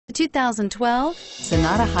2012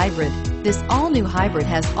 Sonata Hybrid. This all-new hybrid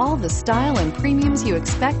has all the style and premiums you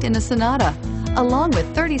expect in a Sonata, along with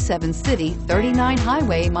 37 city, 39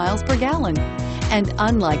 highway miles per gallon. And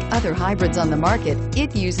unlike other hybrids on the market,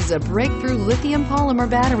 it uses a breakthrough lithium polymer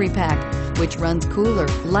battery pack, which runs cooler,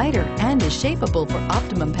 lighter, and is shapeable for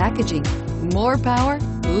optimum packaging. More power,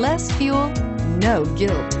 less fuel, no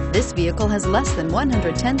guilt. This vehicle has less than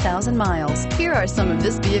 110,000 miles. Here are some of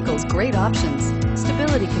this vehicle's great options: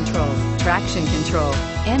 stability control, traction control,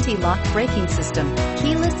 anti-lock braking system,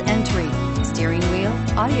 keyless entry, steering wheel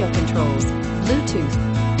audio controls,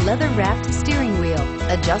 Bluetooth, leather-wrapped steering wheel,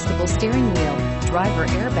 adjustable steering wheel, driver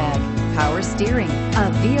airbag, power steering. A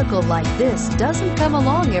vehicle like this doesn't come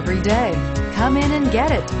along every day. Come in and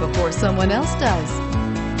get it before someone else does.